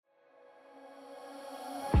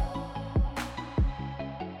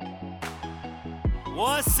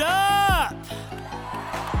What's up?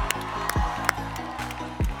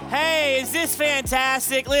 Hey, is this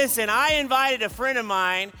fantastic? Listen, I invited a friend of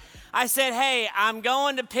mine. I said, hey, I'm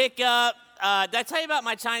going to pick up, did I tell you about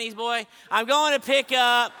my Chinese boy? I'm going to pick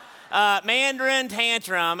up Mandarin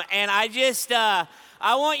Tantrum, and I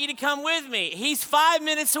want you to come with me. He's 5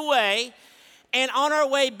 minutes away, and on our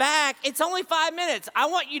way back, it's only 5 minutes. I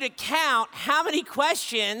want you to count how many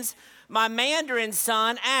questions my Mandarin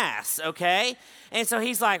son asks, okay? And so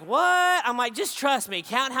he's like, what? I'm like, just trust me.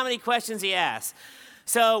 Count how many questions he asks.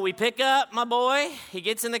 So we pick up my boy. He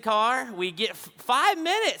gets in the car. We get 5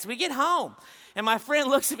 minutes. We get home. And my friend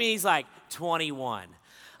looks at me. He's like, 21.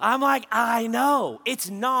 I'm like, I know. It's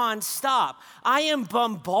nonstop. I am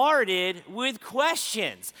bombarded with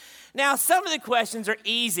questions. Now, some of the questions are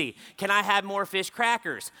easy. Can I have more fish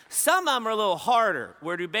crackers? Some of them are a little harder.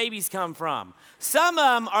 Where do babies come from? Some of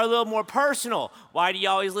them are a little more personal. Why do you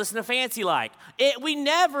always listen to Fancy Like? We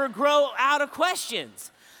never grow out of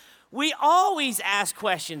questions. We always ask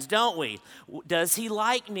questions, don't we? Does he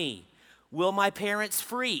like me? Will my parents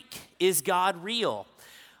freak? Is God real?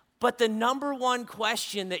 But the number one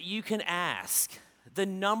question that you can ask, the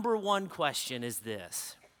number one question is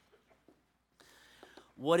this.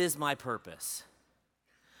 What is my purpose?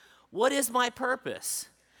 What is my purpose?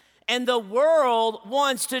 And the world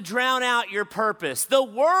wants to drown out your purpose. The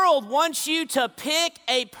world wants you to pick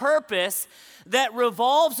a purpose that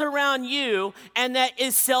revolves around you and that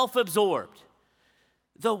is self-absorbed.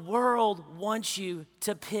 The world wants you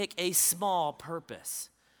to pick a small purpose.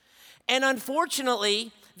 And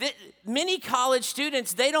unfortunately, many college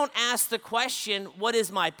students, they don't ask the question, what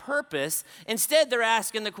is my purpose? Instead, they're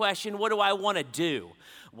asking the question, what do I want to do?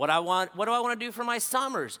 What do I want to do for my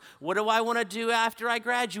summers? What do I want to do after I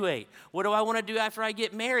graduate? What do I want to do after I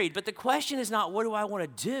get married? But the question is not what do I want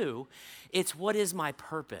to do? It's what is my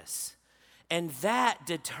purpose? And that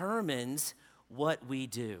determines what we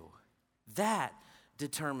do. That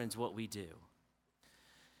determines what we do.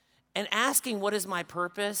 And asking what is my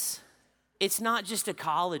purpose, it's not just a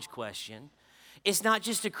college question. It's not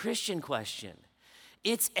just a Christian question.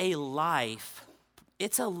 It's a life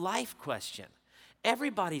question.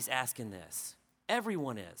 Everybody's asking this.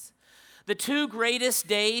 Everyone is. The two greatest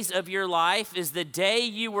days of your life is the day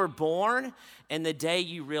you were born and the day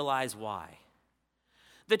you realize why.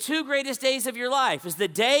 The two greatest days of your life is the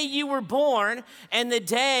day you were born and the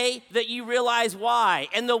day that you realize why.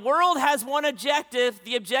 And the world has one objective.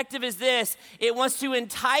 The objective is this. It wants to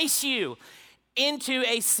entice you into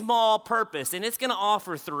a small purpose, and it's going to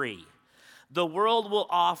offer three. The world will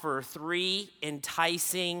offer three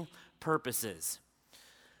enticing purposes.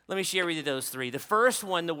 Let me share with you those three. The first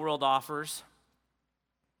one the world offers,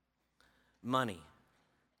 money.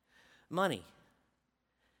 Money.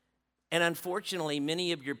 And unfortunately,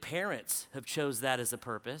 many of your parents have chose that as a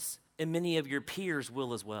purpose, and many of your peers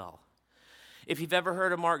will as well. If you've ever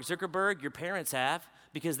heard of Mark Zuckerberg, your parents have,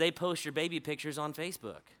 because they post your baby pictures on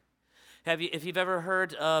Facebook. If you've ever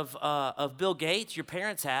heard of Bill Gates, your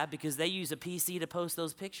parents have, because they use a PC to post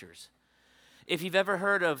those pictures. If you've ever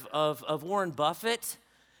heard of Warren Buffett,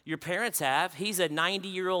 your parents have. He's a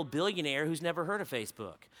 90-year-old billionaire who's never heard of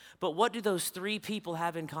Facebook. But what do those three people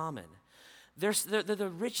have in common? They're the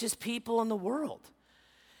richest people in the world.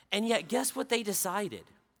 And yet, guess what they decided?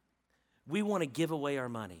 We want to give away our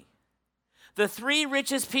money. The three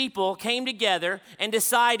richest people came together and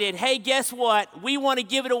decided, hey, guess what? We want to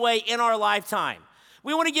give it away in our lifetime.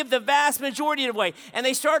 We want to give the vast majority of it away. And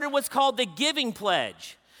they started what's called the Giving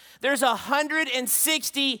Pledge. There's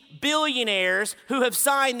 160 billionaires who have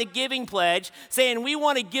signed the Giving Pledge saying we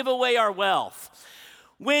want to give away our wealth.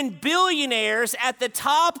 When billionaires at the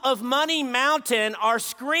top of Money Mountain are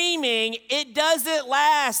screaming, it doesn't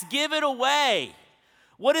last, give it away.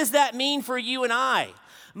 What does that mean for you and I?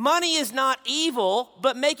 Money is not evil,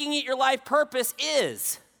 but making it your life purpose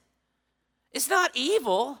is. It's not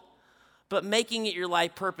evil, but making it your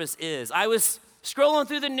life purpose is. I was scrolling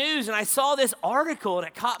through the news and I saw this article and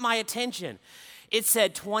it caught my attention. It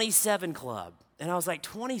said 27 Club. And I was like,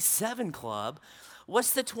 27 Club?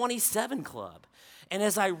 What's the 27 Club? And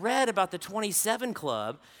as I read about the 27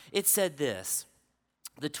 Club, it said this.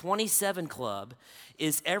 The 27 Club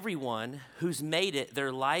is everyone who's made it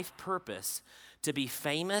their life purpose to be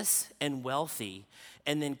famous and wealthy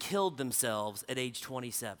and then killed themselves at age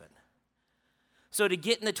 27. So to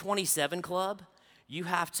get in the 27 Club, you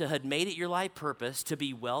have to have made it your life purpose to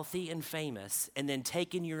be wealthy and famous and then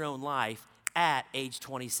taken your own life at age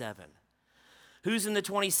 27. Who's in the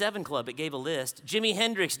 27 Club? It gave a list. Jimi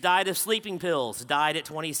Hendrix died of sleeping pills, died at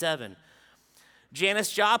 27.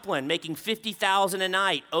 Janis Joplin, making $50,000 a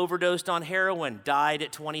night, overdosed on heroin, died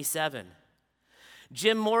at 27.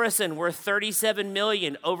 Jim Morrison, worth $37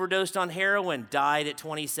 million, overdosed on heroin, died at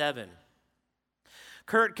 27.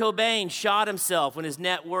 Kurt Cobain shot himself when his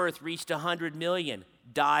net worth reached $100 million,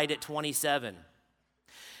 died at 27.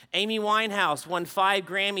 Amy Winehouse won 5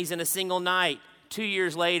 Grammys in a single night. 2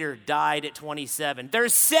 years later, died at 27.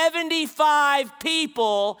 There's 75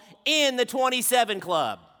 people in the 27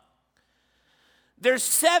 club. There's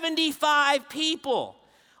 75 people.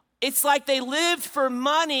 It's like they lived for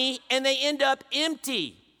money and they end up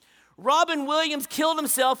empty. Robin Williams killed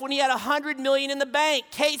himself when he had $100 million in the bank.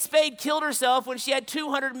 Kate Spade killed herself when she had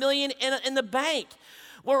 $200 million in the bank.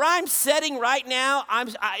 Where I'm sitting right now,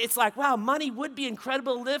 it's like, wow, money would be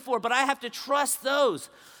incredible to live for, but I have to trust those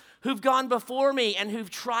who've gone before me and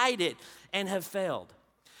who've tried it and have failed.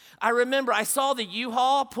 I remember I saw the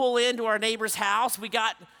U-Haul pull into our neighbor's house. We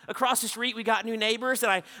got across the street, we got new neighbors,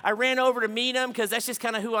 and I ran over to meet them because that's just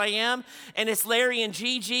kind of who I am. And it's Larry and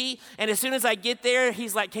Gigi. And as soon as I get there,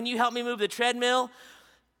 he's like, "Can you help me move the treadmill?"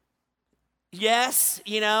 Yes,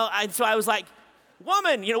 and so I was like,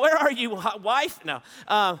 "Woman, where are you, wife?" No.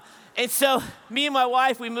 And so me and my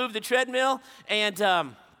wife, we moved the treadmill, and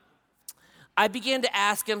I began to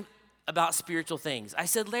ask him about spiritual things. I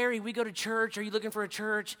said, "Larry, we go to church. Are you looking for a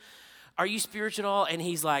church? Are you spiritual at all?" And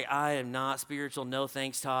he's like, "I am not spiritual. No,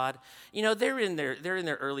 thanks, Todd." They're in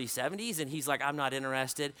their early 70s, and he's like, "I'm not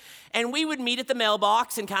interested." And we would meet at the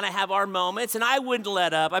mailbox and kind of have our moments, and I wouldn't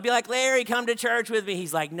let up. I'd be like, "Larry, come to church with me."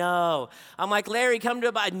 He's like, "No." I'm like, "Larry, come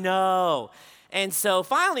to a no." And so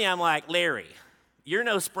finally, I'm like, "Larry, you're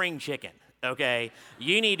no spring chicken. Okay,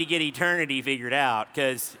 you need to get eternity figured out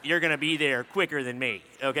because you're going to be there quicker than me,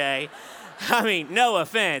 okay? I mean, no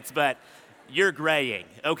offense, but you're graying,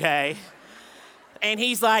 okay? And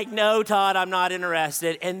he's like, "No, Todd, I'm not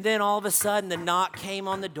interested." And then all of a sudden, the knock came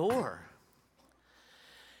on the door.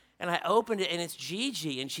 And I opened it, and it's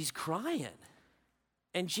Gigi, and she's crying.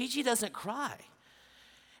 And Gigi doesn't cry.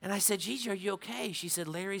 And I said, "Gigi, are you okay?" She said,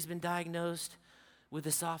 "Larry's been diagnosed with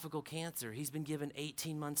esophageal cancer. He's been given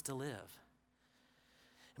 18 months to live."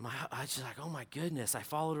 And I was just like, oh my goodness. I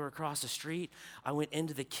followed her across the street. I went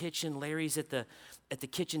into the kitchen. Larry's at the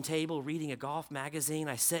kitchen table reading a golf magazine.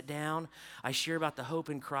 I sit down. I share about the hope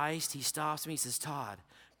in Christ. He stops me. He says, "Todd,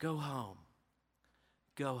 go home.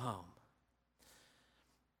 Go home."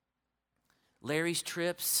 Larry's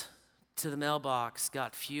trips to the mailbox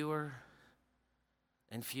got fewer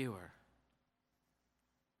and fewer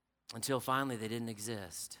until finally they didn't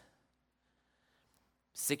exist.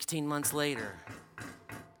 16 months later,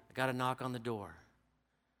 I got a knock on the door.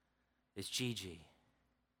 It's Gigi.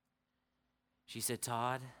 She said,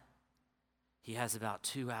 "Todd, he has about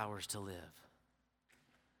 2 hours to live.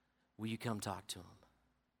 Will you come talk to him?"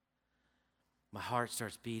 My heart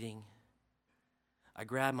starts beating. I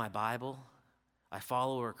grab my Bible. I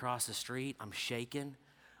follow her across the street. I'm shaking.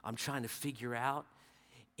 I'm trying to figure out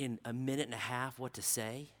in a minute and a half what to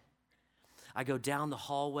say. I go down the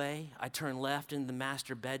hallway. I turn left into the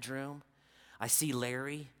master bedroom. I see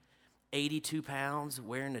Larry, 82 pounds,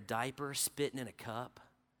 wearing a diaper, spitting in a cup.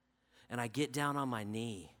 And I get down on my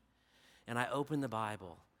knee, and I open the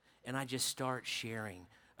Bible, and I just start sharing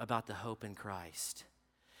about the hope in Christ.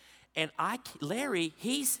 And Larry,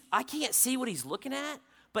 I can't see what he's looking at,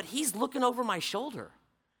 but he's looking over my shoulder.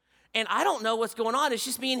 And I don't know what's going on. It's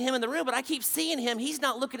just me and him in the room, but I keep seeing him. He's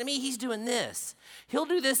not looking at me. He's doing this. He'll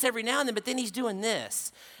do this every now and then, but then he's doing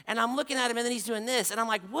this. And I'm looking at him, and then he's doing this. And I'm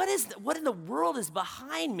like, what in the world is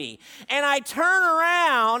behind me? And I turn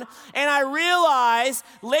around, and I realize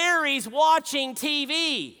Larry's watching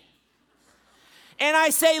TV. And I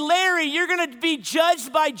say, "Larry, you're going to be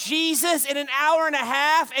judged by Jesus in an hour and a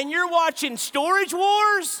half, and you're watching Storage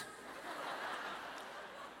Wars?"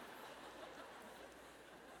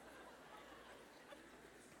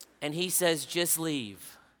 And he says, "Just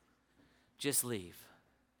leave. Just leave."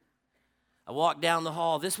 I walk down the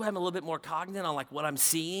hall. This way I'm a little bit more cognizant on what I'm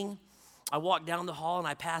seeing. I walk down the hall and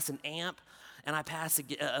I pass an amp, and I pass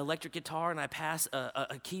an electric guitar, and I pass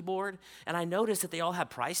a keyboard, and I notice that they all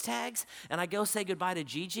have price tags. And I go say goodbye to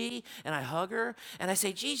Gigi, and I hug her, and I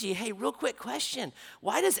say, "Gigi, hey, real quick question.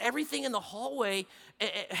 Why does everything in the hallway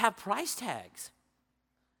have price tags?"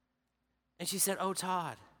 And she said, "Oh,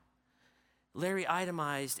 Todd, Larry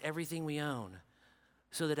itemized everything we own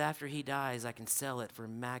so that after he dies, I can sell it for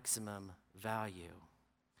maximum value."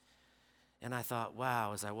 And I thought,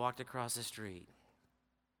 wow, as I walked across the street,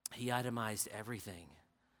 he itemized everything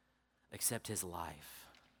except his life.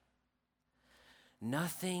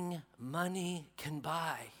 Nothing money can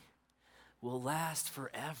buy will last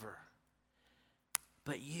forever,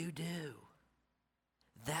 but you do.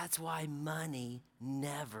 That's why money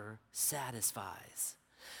never satisfies.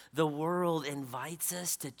 The world invites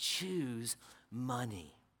us to choose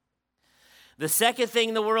money. The second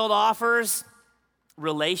thing the world offers,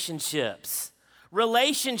 relationships.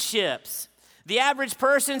 Relationships. The average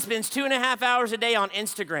person spends 2.5 hours a day on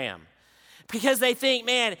Instagram because they think,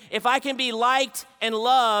 man, if I can be liked and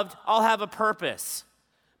loved, I'll have a purpose.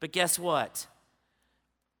 But guess what?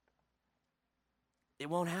 It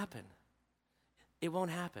won't happen. It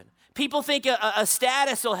won't happen. People think a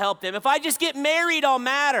status will help them. If I just get married, I'll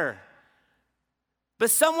matter.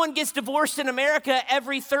 But someone gets divorced in America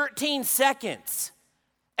every 13 seconds.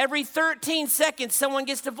 Every 13 seconds, someone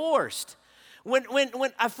gets divorced. When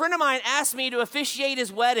a friend of mine asked me to officiate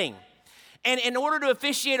his wedding, and in order to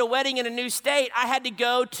officiate a wedding in a new state, I had to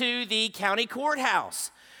go to the county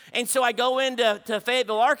courthouse. And so I go into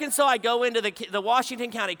Fayetteville, Arkansas. I go into the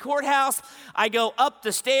Washington County Courthouse. I go up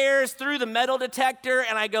the stairs through the metal detector,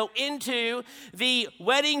 and I go into the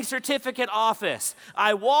wedding certificate office.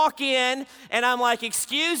 I walk in, and I'm like,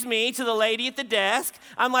 excuse me, to the lady at the desk.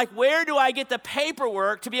 I'm like, where do I get the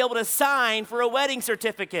paperwork to be able to sign for a wedding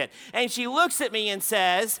certificate? And she looks at me and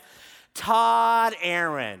says, Todd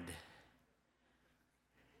Arend.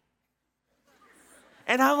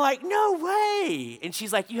 And I'm like, no way. And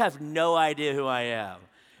she's like, you have no idea who I am.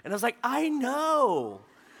 And I was like, I know.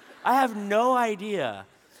 I have no idea.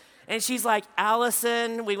 And she's like,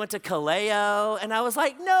 Allison, we went to Kaleo. And I was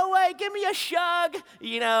like, no way, give me a shug.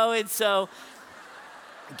 And so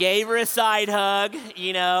gave her a side hug,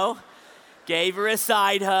 gave her a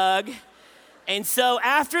side hug. And so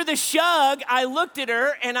after the shug, I looked at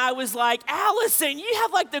her and I was like, Allison, you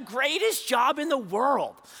have like the greatest job in the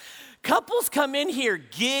world. Couples come in here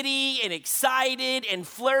giddy and excited and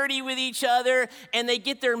flirty with each other, and they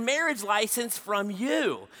get their marriage license from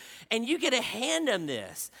you. And you get to hand them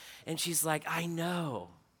this. And she's like, I know.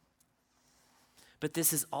 But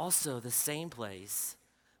this is also the same place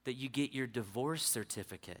that you get your divorce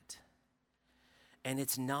certificate. And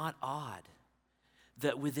it's not odd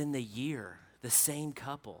that within the year, the same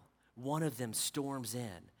couple, one of them storms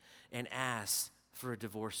in and asks for a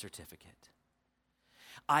divorce certificate.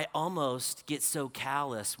 I almost get so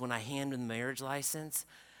callous when I hand them the marriage license,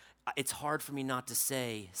 it's hard for me not to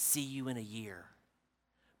say, see you in a year.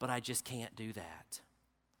 But I just can't do that.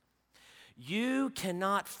 You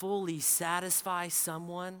cannot fully satisfy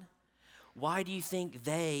someone. Why do you think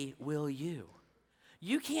they will you?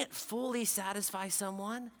 You can't fully satisfy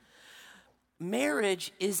someone.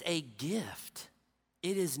 Marriage is a gift.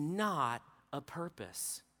 It is not a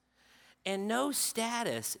purpose. And no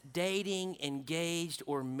status, dating, engaged,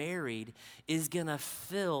 or married, is going to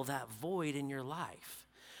fill that void in your life.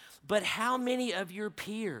 But how many of your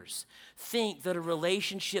peers think that a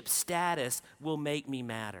relationship status will make me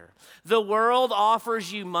matter? The world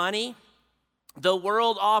offers you money. The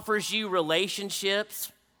world offers you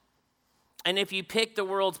relationships. And if you pick the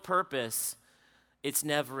world's purpose, it's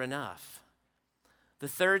never enough. The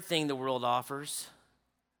third thing the world offers,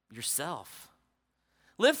 yourself.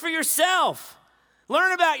 Live for yourself.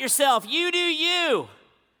 Learn about yourself. You do you.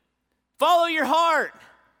 Follow your heart.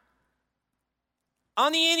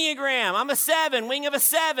 On the Enneagram, I'm a 7, wing of a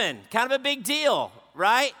 7. Kind of a big deal,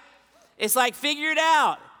 right? It's like, figure it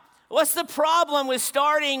out. What's the problem with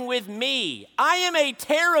starting with me? I am a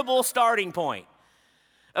terrible starting point.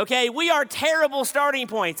 Okay, we are terrible starting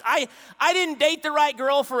points. I didn't date the right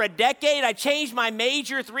girl for a decade. I changed my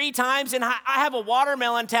major 3 times, and I have a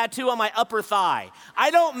watermelon tattoo on my upper thigh. I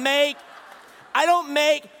don't make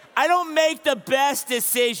the best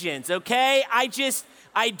decisions, okay?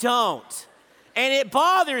 I don't. And it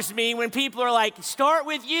bothers me when people are like, start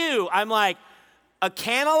with you. I'm like, a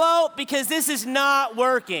cantaloupe? Because this is not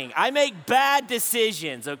working. I make bad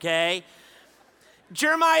decisions, okay?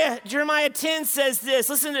 Jeremiah 10 says this.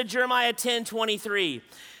 Listen to Jeremiah 10:23.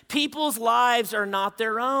 People's lives are not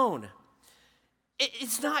their own.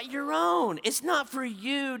 It's not your own. It's not for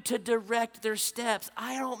you to direct their steps.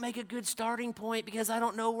 I don't make a good starting point because I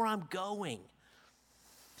don't know where I'm going.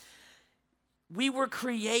 We were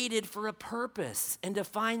created for a purpose, and to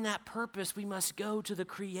find that purpose, we must go to the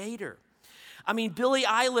Creator. I mean, Billie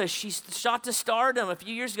Eilish, she shot to stardom a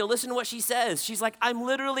few years ago. Listen to what she says. She's like, I'm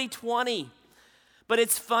literally 20. But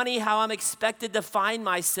it's funny how I'm expected to find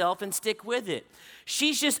myself and stick with it.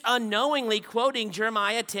 She's just unknowingly quoting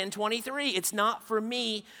Jeremiah 10:23. It's not for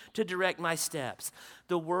me to direct my steps.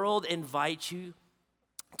 The world invites you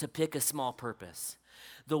to pick a small purpose.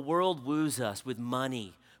 The world woos us with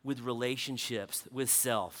money, with relationships, with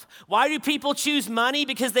self. Why do people choose money?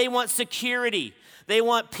 Because they want security. They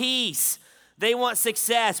want peace. They want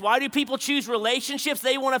success. Why do people choose relationships?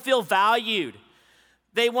 They want to feel valued.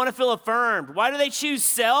 They want to feel affirmed. Why do they choose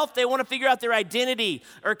self? They want to figure out their identity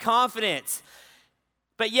or confidence.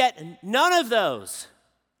 But yet, none of those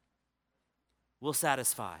will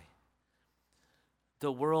satisfy.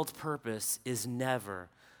 The world's purpose is never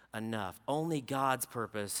enough. Only God's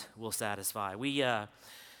purpose will satisfy.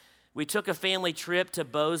 We took a family trip to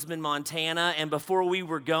Bozeman, Montana, and before we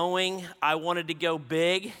were going, I wanted to go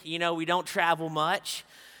big. You know, we don't travel much.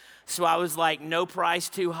 So I was like, no price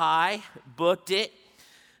too high, booked it.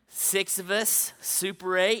 6 of us,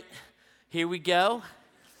 Super 8, here we go.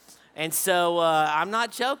 And so I'm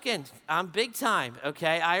not joking, I'm big time,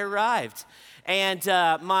 okay? I arrived. And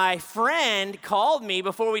my friend called me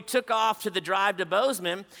before we took off to the drive to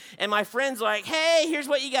Bozeman, and my friend's like, hey, here's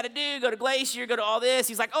what you got to do. Go to Glacier, go to all this.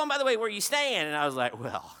 He's like, oh, and by the way, where are you staying? And I was like,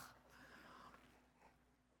 well,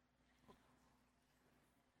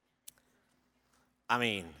 I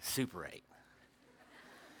mean, Super 8.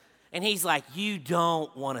 And he's like, you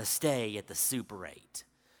don't want to stay at the Super 8.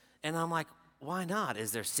 And I'm like, why not?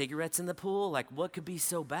 Is there cigarettes in the pool? Like, what could be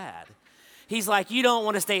so bad? He's like, you don't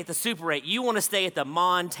want to stay at the Super 8. You want to stay at the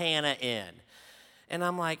Montana Inn. And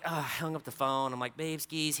I'm like, I hung up the phone. I'm like, babe,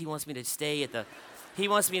 skis, he wants me to stay at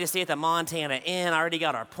the Montana Inn. I already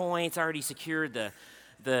got our points. I already secured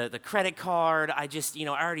the credit card. I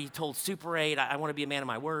already told Super 8 I want to be a man of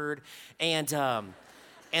my word.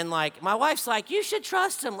 And like, my wife's like, you should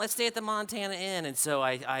trust him. Let's stay at the Montana Inn. And so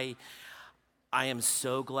I am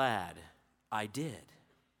so glad I did.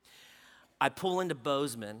 I pull into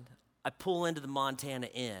Bozeman. I pull into the Montana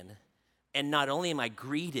Inn. And not only am I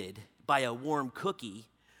greeted by a warm cookie,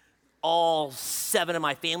 all 7 of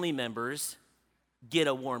my family members get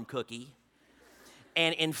a warm cookie.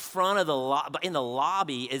 And in front of in the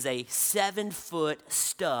lobby is a 7-foot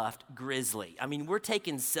stuffed grizzly. I mean, we're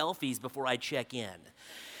taking selfies before I check in.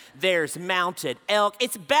 There's mounted elk.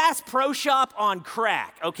 It's Bass Pro Shop on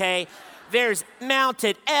crack, okay? There's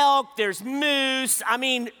mounted elk. There's moose. I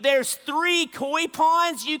mean, there's 3 koi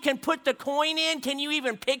ponds you can put the coin in. Can you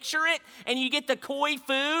even picture it? And you get the koi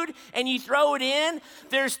food and you throw it in.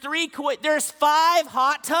 There's 5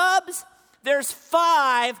 hot tubs. There's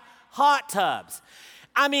 5 hot tubs.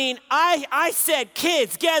 I mean, I said,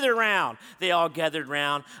 kids, gather around. They all gathered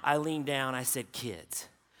around. I leaned down. I said, kids,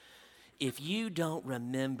 if you don't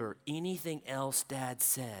remember anything else Dad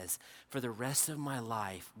says for the rest of my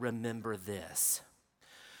life, remember this.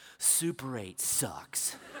 Super 8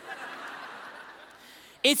 sucks.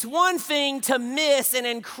 It's one thing to miss an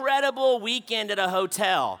incredible weekend at a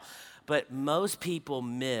hotel, but most people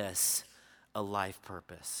miss a life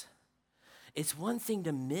purpose. It's one thing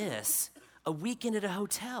to miss a weekend at a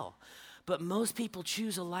hotel, but most people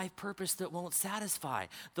choose a life purpose that won't satisfy.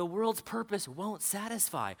 The world's purpose won't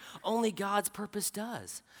satisfy. Only God's purpose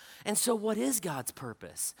does. And so what is God's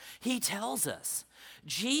purpose? He tells us.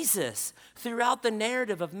 Jesus, throughout the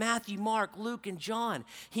narrative of Matthew, Mark, Luke, and John,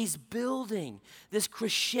 he's building this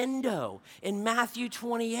crescendo in Matthew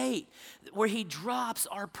 28 where he drops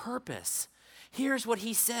our purpose. Here's what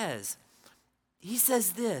he says. He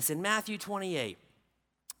says this in Matthew 28.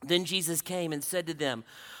 Then Jesus came and said to them,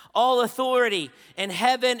 all authority in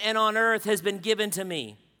heaven and on earth has been given to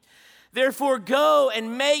me. Therefore, go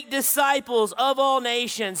and make disciples of all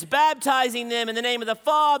nations, baptizing them in the name of the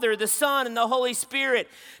Father, the Son, and the Holy Spirit,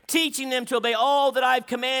 teaching them to obey all that I've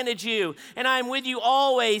commanded you. And I am with you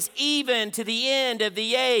always, even to the end of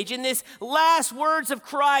the age. In this last words of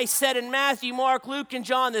Christ said in Matthew, Mark, Luke, and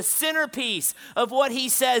John, the centerpiece of what he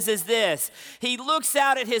says is this. He looks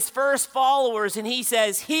out at his first followers and he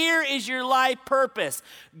says, here is your life purpose.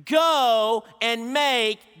 Go and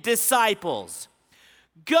make disciples.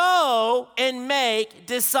 Go and make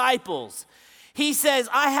disciples. He says,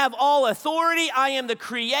 I have all authority. I am the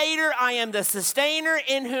creator. I am the sustainer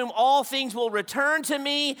in whom all things will return to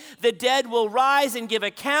me. The dead will rise and give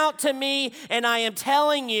account to me. And I am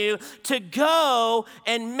telling you to go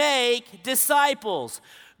and make disciples.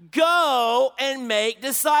 Go and make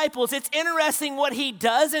disciples. It's interesting what he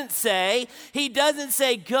doesn't say. He doesn't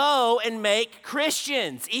say go and make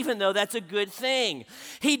Christians, even though that's a good thing.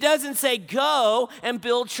 He doesn't say go and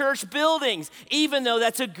build church buildings, even though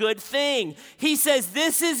that's a good thing. He says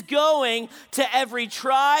this is going to every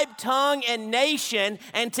tribe, tongue, and nation,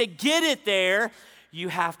 and to get it there, you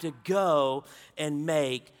have to go and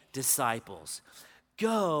make disciples.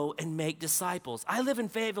 Go and make disciples. I live in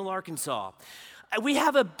Fayetteville, Arkansas. We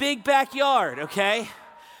have a big backyard, okay?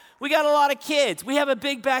 We got a lot of kids. We have a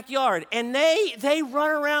big backyard. And they run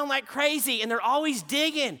around like crazy, and they're always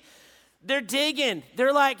digging. They're digging.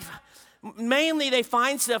 They're like, mainly they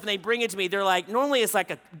find stuff, and they bring it to me. They're like, normally it's like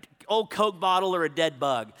an old Coke bottle or a dead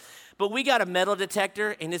bug. But we got a metal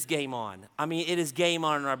detector, and it's game on. I mean, it is game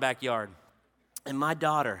on in our backyard. And my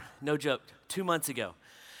daughter, no joke, 2 months ago,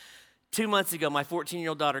 my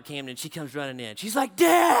 14-year-old daughter, Camden, she comes running in. She's like,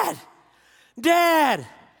 Dad,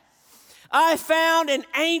 I found an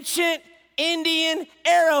ancient Indian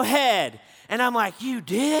arrowhead. And I'm like, you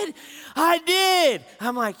did? I did.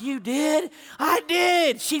 I'm like, you did? I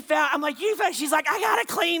did. I'm like, you found? She's like, I gotta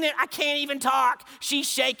clean it. I can't even talk. She's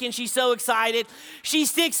shaking. She's so excited. She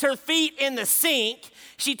sticks her feet in the sink.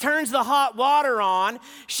 She turns the hot water on.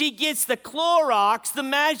 She gets the Clorox, the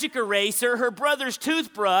magic eraser, her brother's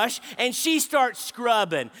toothbrush, and she starts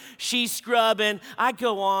scrubbing. She's scrubbing. I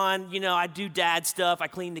go on, I do dad stuff. I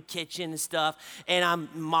clean the kitchen and stuff, and I'm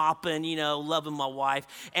mopping, loving my wife.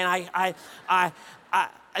 And I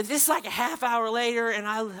just like a half hour later, and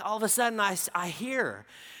all of a sudden I hear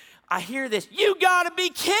this, you gotta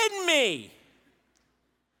be kidding me.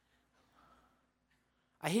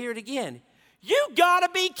 I hear it again. You gotta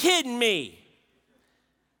be kidding me.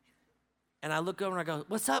 And I look over and I go,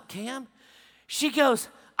 what's up, Cam? She goes,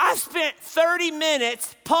 I spent 30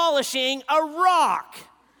 minutes polishing a rock.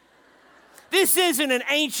 This isn't an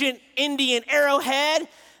ancient Indian arrowhead.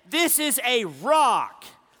 This is a rock.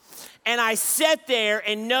 And I sat there,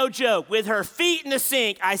 and no joke, with her feet in the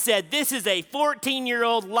sink, I said, this is a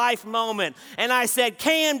 14-year-old life moment. And I said,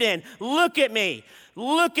 Camden, look at me.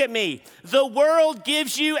 Look at me. The world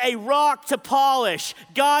gives you a rock to polish.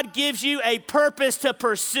 God gives you a purpose to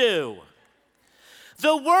pursue.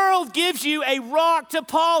 The world gives you a rock to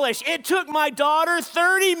polish. It took my daughter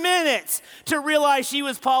 30 minutes to realize she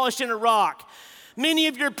was polishing a rock. Many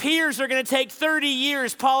of your peers are going to take 30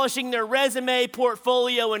 years polishing their resume,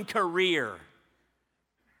 portfolio, and career.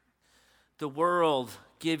 The world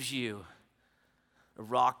gives you a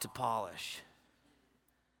rock to polish.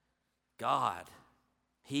 God,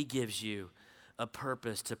 He gives you a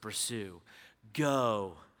purpose to pursue.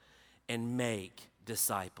 Go and make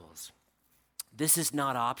disciples. This is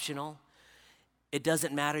not optional. It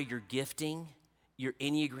doesn't matter your gifting, your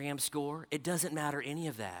Enneagram score. It doesn't matter any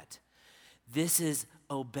of that. This is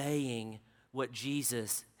obeying what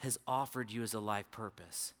Jesus has offered you as a life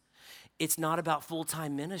purpose. It's not about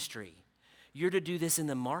full-time ministry. You're to do this in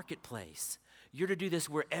the marketplace. You're to do this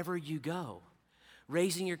wherever you go.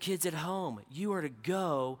 Raising your kids at home, you are to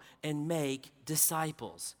go and make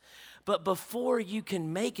disciples. But before you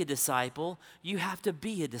can make a disciple, you have to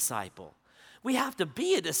be a disciple. We have to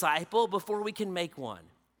be a disciple before we can make one.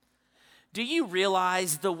 Do you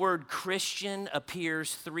realize the word Christian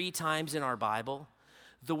appears 3 times in our Bible?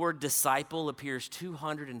 The word disciple appears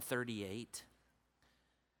 238.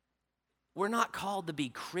 We're not called to be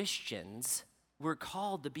Christians. We're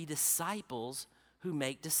called to be disciples who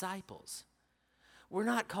make disciples. We're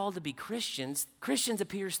not called to be Christians. Christians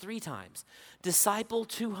appears 3 times. Disciple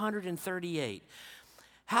 238.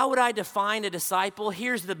 How would I define a disciple?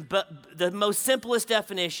 Here's the most simplest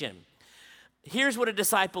definition. Here's what a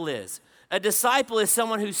disciple is. A disciple is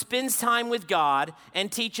someone who spends time with God and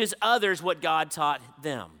teaches others what God taught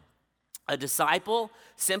them. A disciple,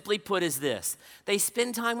 simply put, is this. They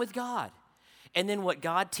spend time with God, and then what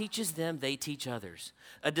God teaches them, they teach others.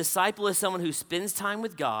 A disciple is someone who spends time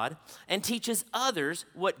with God and teaches others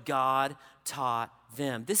what God taught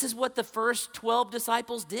them. This is what the first 12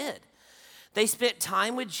 disciples did. They spent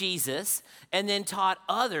time with Jesus and then taught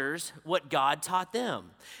others what God taught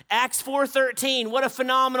them. Acts 4:13, what a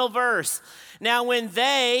phenomenal verse. Now when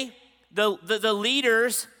they, the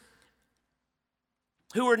leaders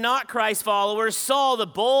who were not Christ followers, saw the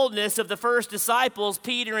boldness of the first disciples,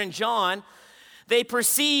 Peter and John, they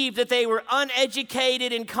perceived that they were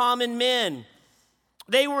uneducated and common men.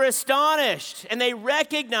 They were astonished, and they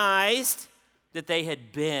recognized that they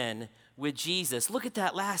had been with Jesus. Look at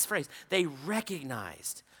that last phrase. They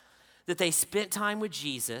recognized that they spent time with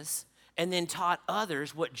Jesus and then taught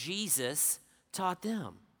others what Jesus taught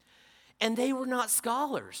them. And they were not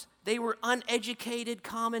scholars. They were uneducated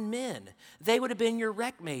common men. They would have been your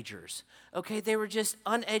rec majors. Okay, they were just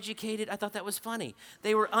uneducated. I thought that was funny.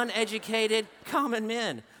 They were uneducated common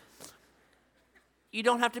men. You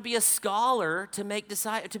don't have to be a scholar to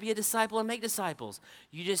be a disciple and make disciples.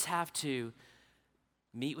 You just have to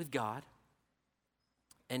meet with God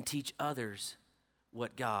and teach others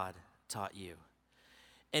what God taught you.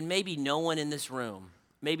 And maybe no one in this room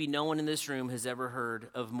has ever heard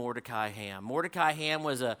of Mordecai Ham. Mordecai Ham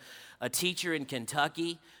was a teacher in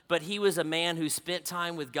Kentucky, but he was a man who spent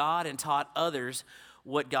time with God and taught others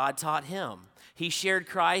what God taught him. He shared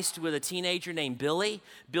Christ with a teenager named Billy.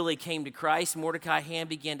 Billy came to Christ. Mordecai Ham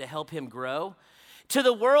began to help him grow. To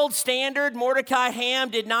the world standard, Mordecai Ham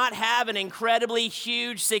did not have an incredibly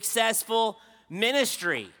huge, successful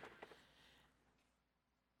ministry.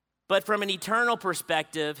 But from an eternal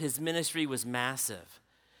perspective, his ministry was massive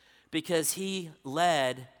because he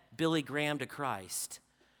led Billy Graham to Christ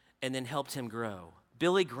and then helped him grow.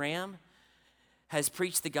 Billy Graham has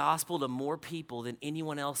preached the gospel to more people than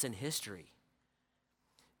anyone else in history.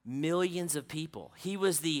 Millions of people. He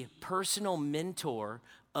was the personal mentor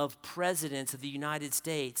of presidents of the United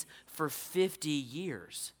States for 50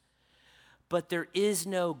 years. But there is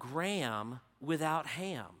no Graham without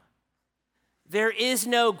Ham. There is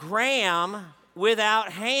no Graham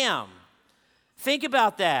without Ham. Think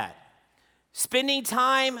about that. Spending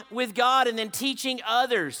time with God and then teaching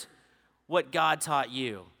others what God taught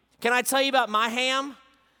you. Can I tell you about my Ham?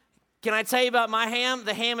 Can I tell you about my Ham,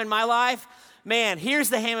 the Ham in my life? Man, here's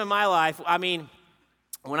the Ham in my life. I mean,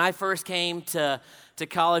 when I first came to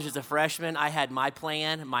college as a freshman, I had my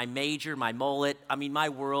plan, my major, my mullet. I mean, my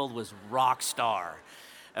world was rock star,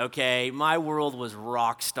 okay? My world was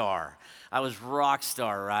rock star. I was rock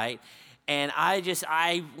star, right? And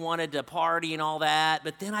I wanted to party and all that,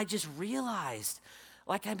 but then I just realized,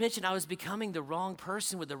 like I mentioned, I was becoming the wrong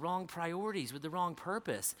person with the wrong priorities, with the wrong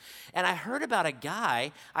purpose. And I heard about a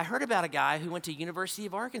guy who went to University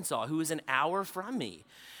of Arkansas, who was an hour from me.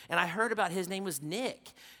 And I heard about his name was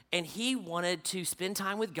Nick. And he wanted to spend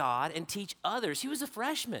time with God and teach others. He was a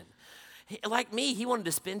freshman. Like me, he wanted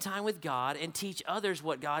to spend time with God and teach others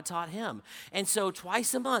what God taught him. And so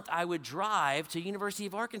twice a month, I would drive to University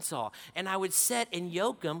of Arkansas, and I would sit in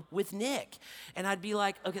Yoakum with Nick. And I'd be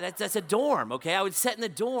like, okay, that's a dorm, okay? I would sit in the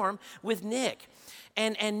dorm with Nick.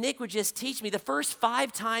 And Nick would just teach me. The first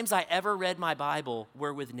 5 times I ever read my Bible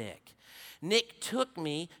were with Nick. Nick took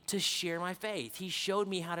me to share my faith. He showed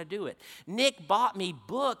me how to do it. Nick bought me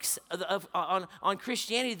books on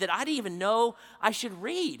Christianity that I didn't even know I should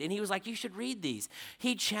read. And he was like, you should read these.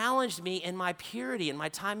 He challenged me in my purity and my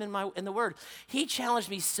time in the Word. He challenged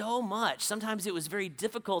me so much. Sometimes it was very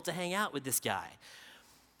difficult to hang out with this guy.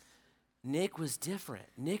 Nick was different.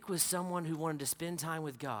 Nick was someone who wanted to spend time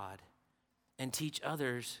with God and teach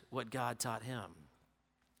others what God taught him.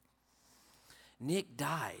 Nick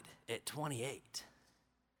died at 28.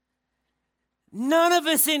 None of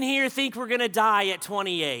us in here think we're going to die at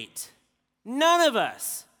 28. None of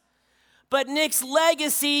us. But Nick's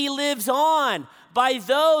legacy lives on by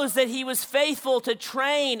those that he was faithful to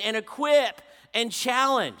train and equip and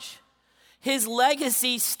challenge. His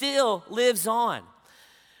legacy still lives on.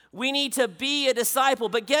 We need to be a disciple.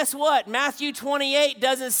 But guess what? Matthew 28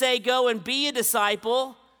 doesn't say go and be a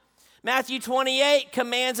disciple. Matthew 28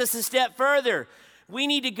 commands us a step further. We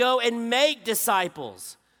need to go and make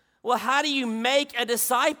disciples. Well, how do you make a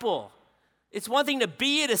disciple? It's one thing to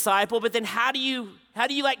be a disciple, but then how do you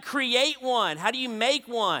like create one? How do you make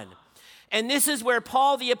one? And this is where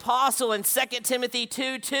Paul the Apostle in 2 Timothy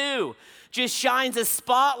 2:2 just shines a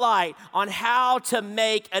spotlight on how to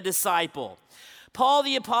make a disciple. Paul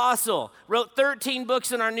the Apostle wrote 13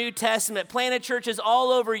 books in our New Testament, planted churches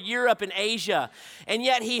all over Europe and Asia, and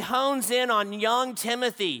yet he hones in on young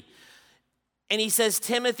Timothy. And he says,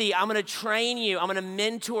 Timothy, I'm going to train you. I'm going to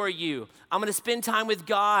mentor you. I'm going to spend time with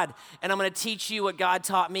God, and I'm going to teach you what God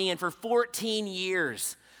taught me. And for 14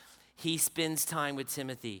 years, he spends time with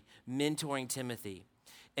Timothy, mentoring Timothy.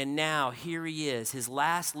 And now here he is, his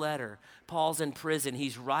last letter. Paul's in prison.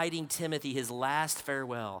 He's writing Timothy his last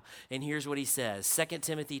farewell. And here's what he says, 2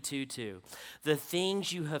 Timothy 2:2. The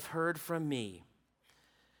things you have heard from me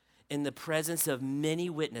in the presence of many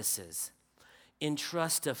witnesses,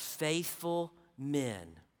 entrust to faithful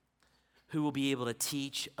men who will be able to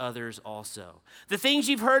teach others also. The things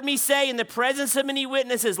you've heard me say in the presence of many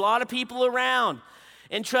witnesses, a lot of people around,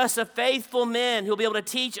 entrust to faithful men who will be able to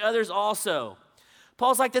teach others also.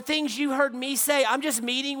 Paul's like, the things you heard me say, I'm just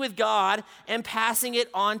meeting with God and passing it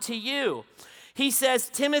on to you. He says,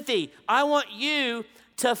 Timothy, I want you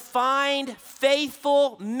to find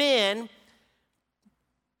faithful men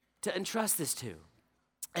to entrust this to.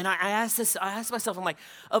 And I asked myself, I'm like,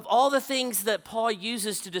 of all the things that Paul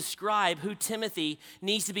uses to describe who Timothy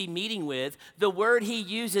needs to be meeting with, the word he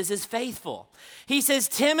uses is faithful. He says,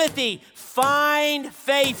 Timothy, find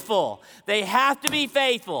faithful. They have to be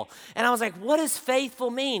faithful. And I was like, what does faithful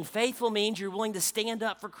mean? Faithful means you're willing to stand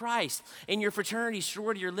up for Christ in your fraternity,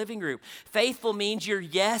 sorority, or living group. Faithful means your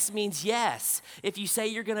yes means yes. If you say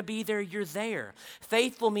you're going to be there, you're there.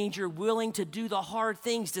 Faithful means you're willing to do the hard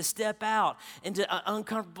things, to step out into an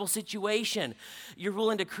uncomfortable situation. You're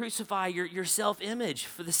willing to crucify your self-image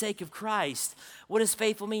for the sake of Christ. What does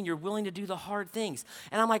faithful mean? You're willing to do the hard things.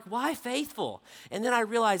 And I'm like, why faithful? And then I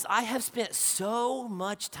realized I have spent so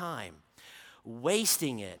much time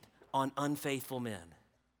wasting it on unfaithful men.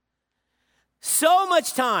 So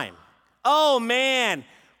much time. Oh man,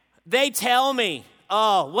 they tell me,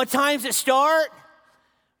 Oh, what time's it start?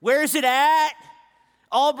 Where's it at?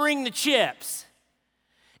 I'll bring the chips.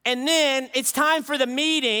 And then it's time for the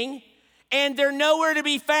meeting, and they're nowhere to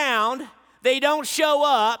be found. They don't show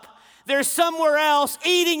up. They're somewhere else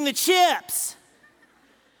eating the chips.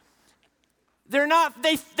 They're not,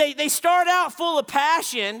 they start out full of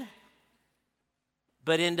passion,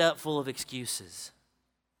 but end up full of excuses.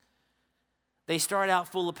 They start out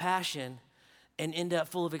full of passion and end up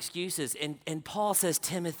full of excuses. And Paul says,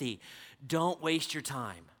 Timothy, don't waste your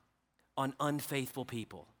time on unfaithful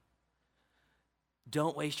people.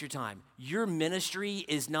 Don't waste your time. Your ministry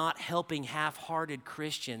is not helping half-hearted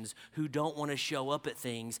Christians who don't want to show up at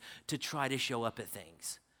things to try to show up at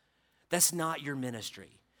things. That's not your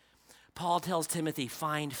ministry. Paul tells Timothy,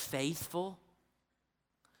 find faithful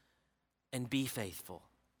and be faithful.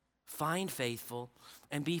 Find faithful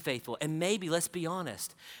and be faithful. And maybe, let's be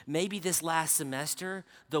honest, maybe this last semester,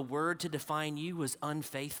 the word to define you was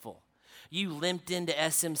unfaithful. You limped into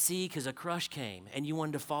SMC because a crush came and you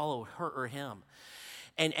wanted to follow her or him.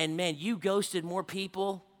 And man, you ghosted more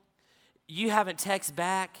people. You haven't texted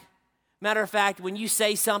back. Matter of fact, when you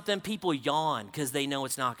say something, people yawn because they know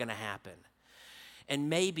it's not going to happen. And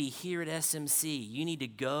maybe here at SMC, you need to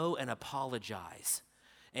go and apologize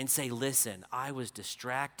and say, listen, I was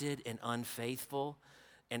distracted and unfaithful,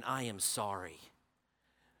 and I am sorry.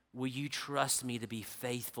 Will you trust me to be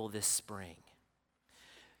faithful this spring?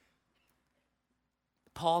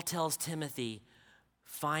 Paul tells Timothy,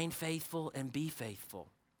 find faithful and be faithful.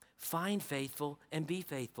 Find faithful and be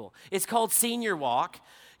faithful. It's called Senior Walk.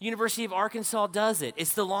 University of Arkansas does it.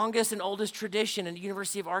 It's the longest and oldest tradition in the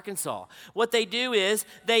University of Arkansas. What they do is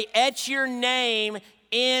they etch your name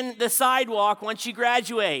in the sidewalk once you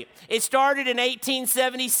graduate. It started in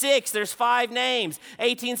 1876. There's 5 names.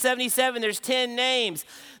 1877, there's 10 names.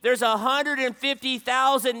 There's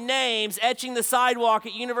 150,000 names etching the sidewalk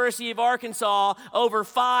at University of Arkansas over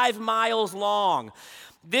 5 miles long.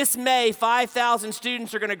 This May, 5,000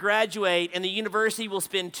 students are going to graduate, and the university will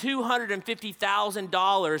spend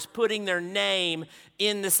 $250,000 putting their name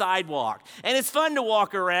in the sidewalk. And it's fun to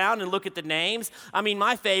walk around and look at the names. I mean,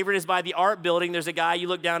 my favorite is by the art building. There's a guy, you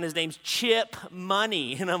look down, his name's Chip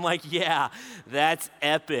Money. And I'm like, yeah, that's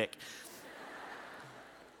epic.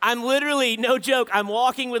 I'm literally, no joke, I'm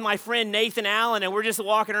walking with my friend Nathan Allen, and we're just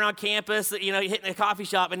walking around campus, hitting a coffee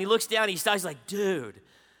shop, and he looks down, and he stops, he's like, dude.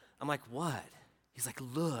 I'm like, what? He's like,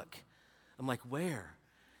 look. I'm like, where?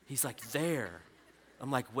 He's like, there.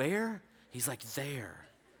 I'm like, where? He's like, there.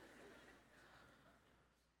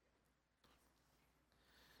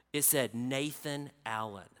 It said Nathan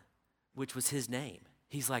Allen, which was his name.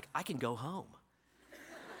 He's like, I can go home.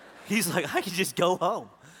 He's like, I can just go home.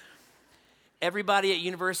 Everybody at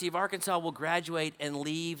University of Arkansas will graduate and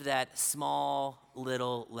leave that small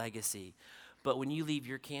little legacy. But when you leave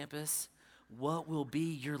your campus, what will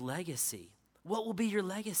be your legacy? What will be your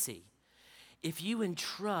legacy? If you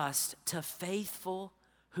entrust to faithful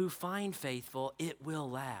who find faithful, it will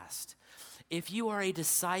last. If you are a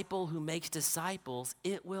disciple who makes disciples,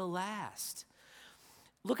 it will last.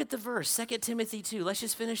 Look at the verse, 2 Timothy 2. Let's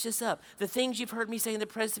just finish this up. The things you've heard me say in the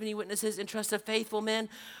presence of many witnesses, entrust to faithful men.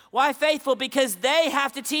 Why faithful? Because they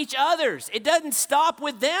have to teach others. It doesn't stop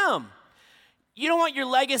with them. You don't want your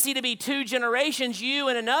legacy to be 2 generations, you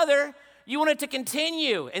and another. You want it to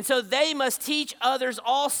continue. And so they must teach others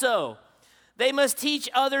also. They must teach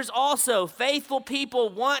others also. Faithful people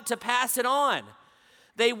want to pass it on.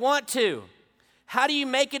 They want to. How do you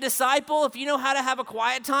make a disciple? If you know how to have a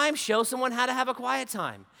quiet time, show someone how to have a quiet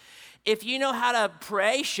time. If you know how to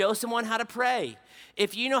pray, show someone how to pray.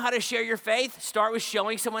 If you know how to share your faith, start with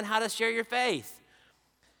showing someone how to share your faith.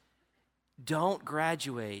 Don't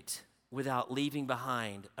graduate without leaving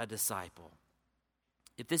behind a disciple.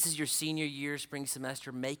 If this is your senior year, spring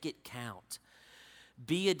semester, make it count.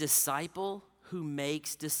 Be a disciple who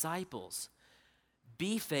makes disciples.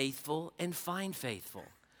 Be faithful and find faithful.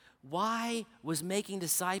 Why was making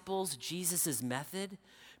disciples Jesus' method?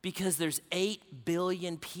 Because there's 8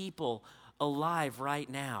 billion people alive right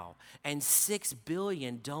now, and 6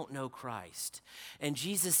 billion don't know Christ. And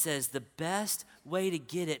Jesus says the best way to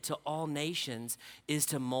get it to all nations is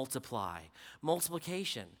to multiply.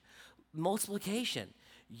 Multiplication.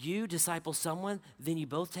 You disciple someone, then you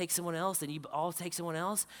both take someone else, then you all take someone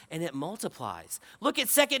else, and it multiplies. Look at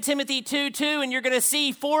 2 Timothy 2:2, and you're going to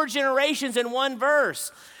see 4 generations in one verse.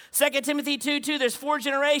 2 Timothy 2:2, there's 4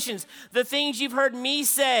 generations. The things you've heard me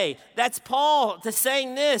say, that's Paul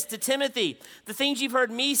saying this to Timothy. The things you've heard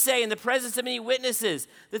me say in the presence of many witnesses.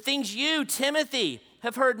 The things you, Timothy,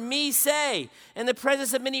 have heard me say in the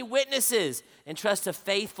presence of many witnesses. Entrust to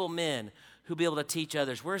faithful men who'll be able to teach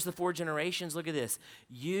others. Where's the 4 generations? Look at this.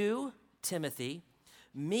 You, Timothy,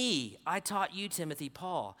 me, I taught you, Timothy,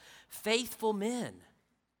 Paul, faithful men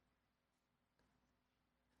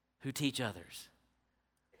who teach others.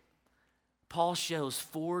 Paul shows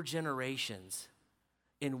 4 generations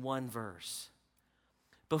in one verse.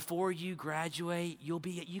 Before you graduate, you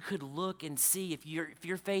could look and see if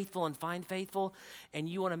you're faithful and find faithful and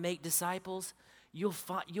you want to make disciples, you'll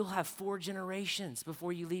have 4 generations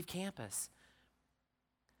before you leave campus.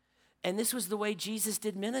 And this was the way Jesus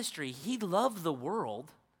did ministry. He loved the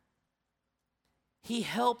world. He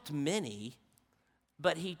helped many,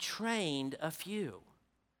 but he trained a few.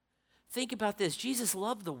 Think about this. Jesus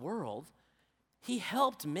loved the world. He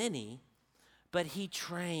helped many, but he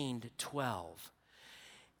trained 12.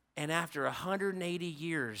 And after 180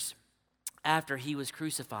 years after he was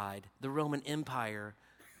crucified, the Roman Empire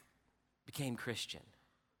became Christian.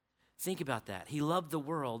 Think about that. He loved the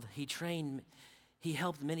world. He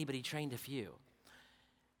helped many, but he trained a few.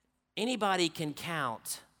 Anybody can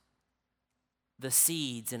count the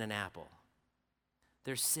seeds in an apple.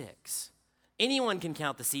 There's 6. Anyone can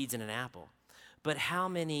count the seeds in an apple. But how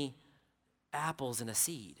many apples in a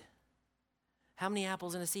seed? How many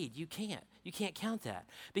apples in a seed? You can't. You can't count that.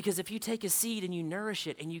 Because if you take a seed and you nourish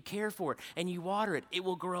it and you care for it and you water it, it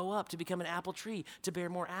will grow up to become an apple tree, to bear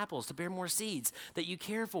more apples, to bear more seeds that you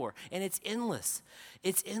care for. And it's endless.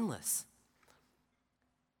 It's endless.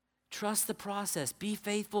 Trust the process. Be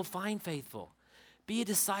faithful, find faithful. Be a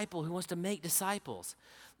disciple who wants to make disciples.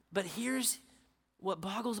 But here's what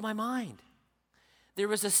boggles my mind. There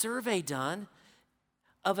was a survey done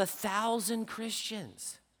of 1,000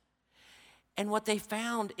 Christians. And what they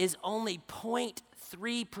found is only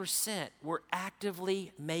 0.3% were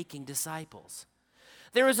actively making disciples.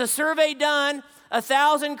 There was a survey done,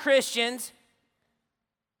 1,000 Christians,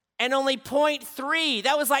 and only 0.3,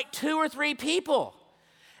 that was like 2 or 3 people.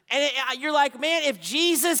 And you're like, man, if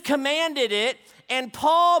Jesus commanded it and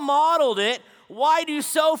Paul modeled it, why do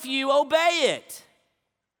so few obey it?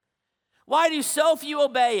 Why do so few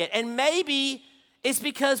obey it? And maybe it's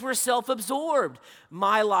because we're self-absorbed.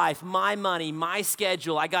 My life, my money, my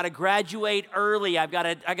schedule. I got to graduate early. I got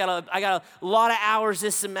a lot of hours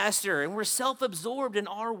this semester, and we're self-absorbed in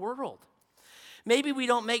our world. Maybe we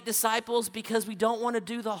don't make disciples because we don't want to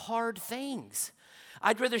do the hard things.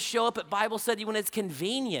 I'd rather show up at Bible study when it's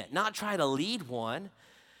convenient, not try to lead one.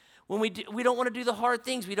 When we don't want to do the hard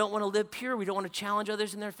things. We don't want to live pure. We don't want to challenge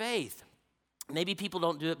others in their faith. Maybe people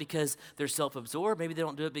don't do it because they're self-absorbed. Maybe they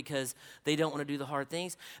don't do it because they don't want to do the hard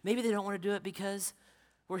things. Maybe they don't want to do it because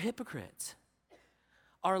we're hypocrites.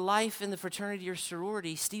 Our life in the fraternity or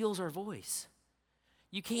sorority steals our voice.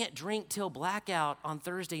 You can't drink till blackout on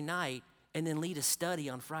Thursday night and then lead a study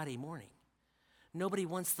on Friday morning. Nobody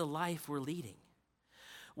wants the life we're leading.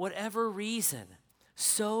 Whatever reason,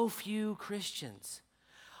 so few Christians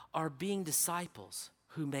are being disciples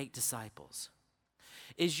who make disciples.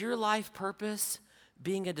 Is your life purpose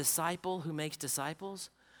being a disciple who makes disciples,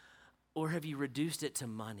 or have you reduced it to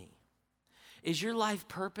money? Is your life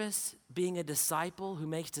purpose being a disciple who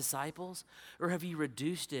makes disciples, or have you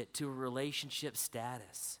reduced it to a relationship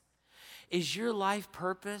status? Is your life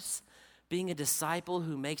purpose being a disciple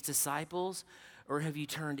who makes disciples, or have you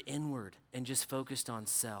turned inward and just focused on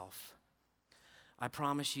self? I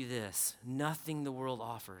promise you this, nothing the world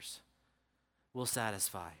offers will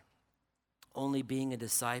satisfy. Only being a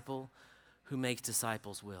disciple who makes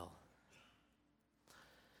disciples will.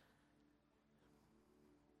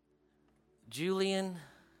 Julian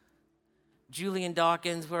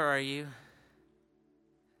Dawkins, where are you?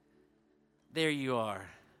 There you are.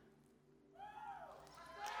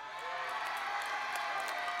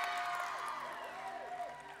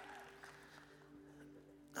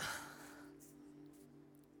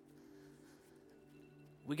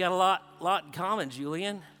 We got a lot in common,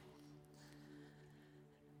 Julian.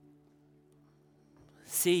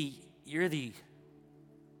 See, you're the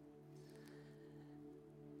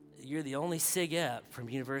only Sig Ep from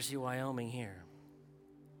University of Wyoming here.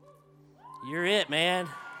 You're it, man.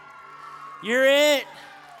 You're it.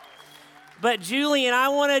 But Julian, I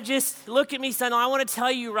want to just look at me, son. I want to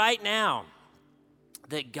tell you right now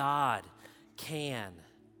that God can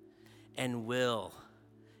and will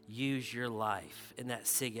use your life in that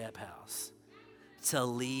Sig Ep house to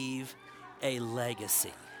leave a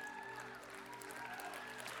legacy.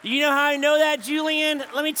 You know how I know that, Julian?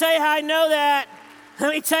 Let me tell you how I know that.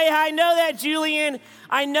 Julian.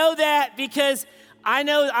 I know that because I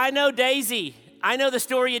know Daisy. I know the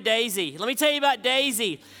story of Daisy. Let me tell you about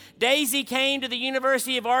Daisy. Daisy came to the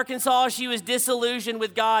University of Arkansas. She was disillusioned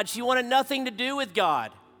with God. She wanted nothing to do with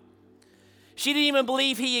God. She didn't even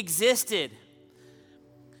believe he existed.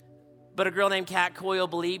 But a girl named Kat Coyle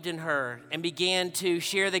believed in her and began to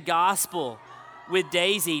share the gospel with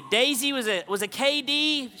Daisy. Daisy was a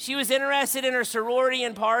KD. She was interested in her sorority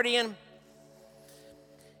and partying.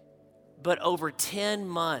 But over 10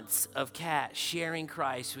 months of Kat sharing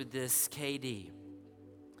Christ with this KD,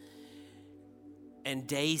 and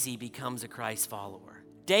Daisy becomes a Christ follower.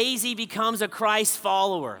 Daisy becomes a Christ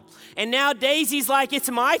follower. And now Daisy's like,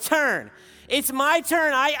 it's my turn. It's my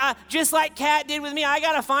turn. I just like Kat did with me, I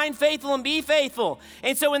got to find faithful and be faithful.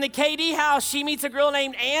 And so in the KD house, she meets a girl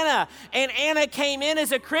named Anna. And Anna came in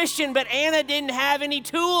as a Christian, but Anna didn't have any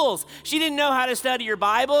tools. She didn't know how to study her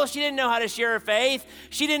Bible. She didn't know how to share her faith.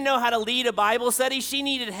 She didn't know how to lead a Bible study. She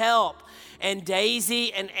needed help. And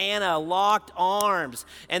Daisy and Anna locked arms,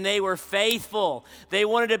 and they were faithful. They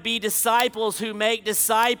wanted to be disciples who make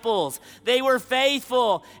disciples. They were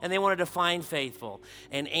faithful, and they wanted to find faithful.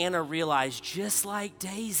 And Anna realized, just like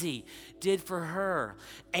Daisy did for her,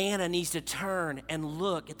 Anna needs to turn and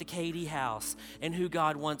look at the KD house and who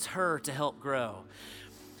God wants her to help grow.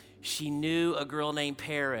 She knew a girl named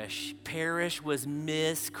Parrish. Parrish was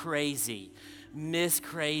Miss Crazy. Miss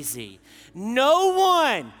Crazy. No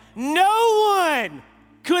one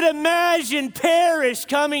could imagine Parrish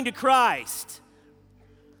coming to Christ.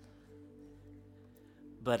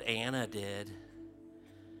 But Anna did.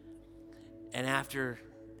 And after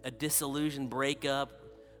a disillusioned breakup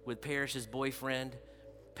with Parrish's boyfriend,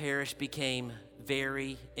 Parrish became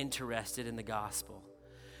very interested in the gospel.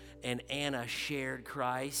 And Anna shared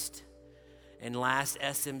Christ. And last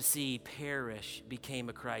SMC, Parrish became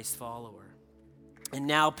a Christ follower. And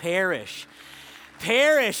now Parrish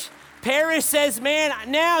says, man,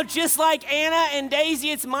 now just like Anna and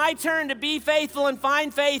Daisy, it's my turn to be faithful and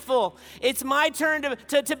find faithful. It's my turn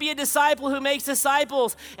to be a disciple who makes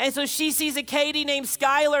disciples. And so she sees a Katie named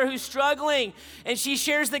Skylar who's struggling, and she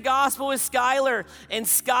shares the gospel with Skylar, and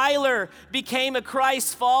Skylar became a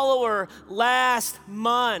Christ follower last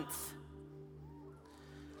month.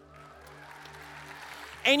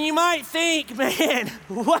 And you might think, man,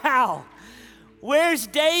 wow, where's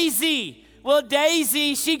Daisy? Well,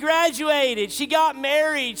 Daisy, she graduated. She got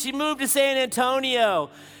married. She moved to San Antonio.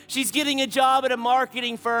 She's getting a job at a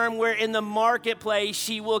marketing firm where in the marketplace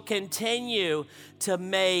she will continue to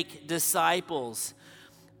make disciples.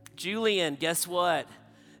 Julian, guess what?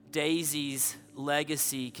 Daisy's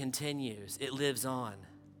legacy continues. It lives on.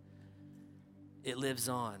 It lives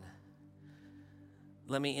on.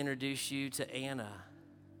 Let me introduce you to Anna.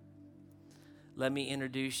 Let me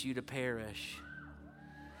introduce you to Parrish.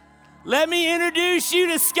 Let me introduce you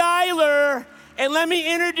to Skylar, and let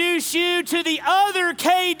me introduce you to the other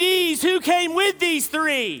KDs who came with these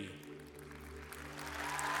three.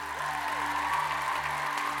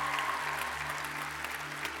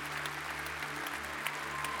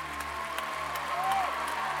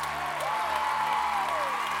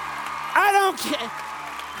 I don't care.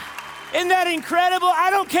 Isn't that incredible? I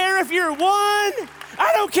don't care if you're one.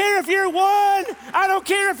 I don't care if you're 1. I don't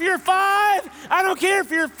care if you're 5. I don't care if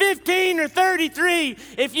you're 15 or 33.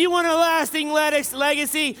 If you want a lasting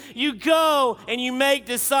legacy, you go and you make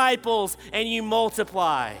disciples and you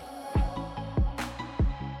multiply.